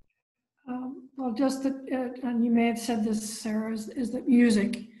 Well, just that, and you may have said this, Sarah, is that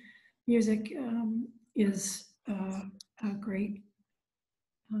music is a great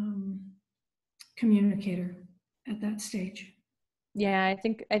communicator at that stage. Yeah,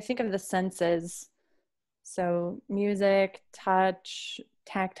 I think of the senses. So music, touch,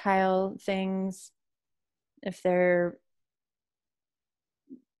 tactile things. If they're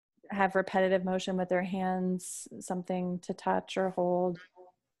have repetitive motion with their hands, something to touch or hold.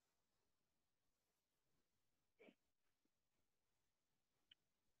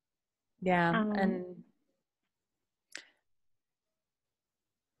 Yeah,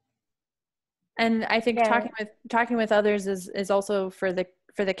 and I think talking with others is also for the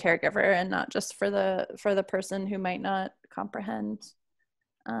caregiver and not just for the person who might not comprehend.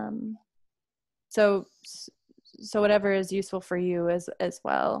 So whatever is useful for you as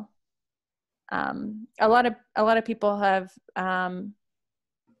well. A lot of people have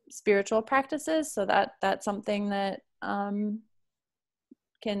spiritual practices, so that's something that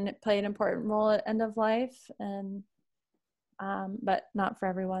can play an important role at end of life, and but not for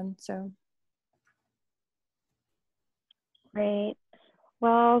everyone. So Great.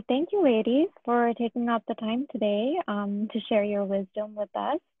 Well, thank you, ladies, for taking up the time today to share your wisdom with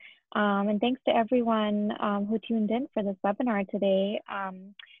us. And thanks to everyone who tuned in for this webinar today.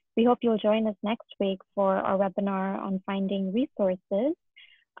 We hope you'll join us next week for our webinar on finding resources.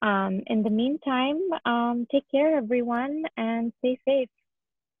 In the meantime, take care, everyone, and stay safe.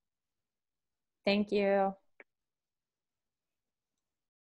 Thank you.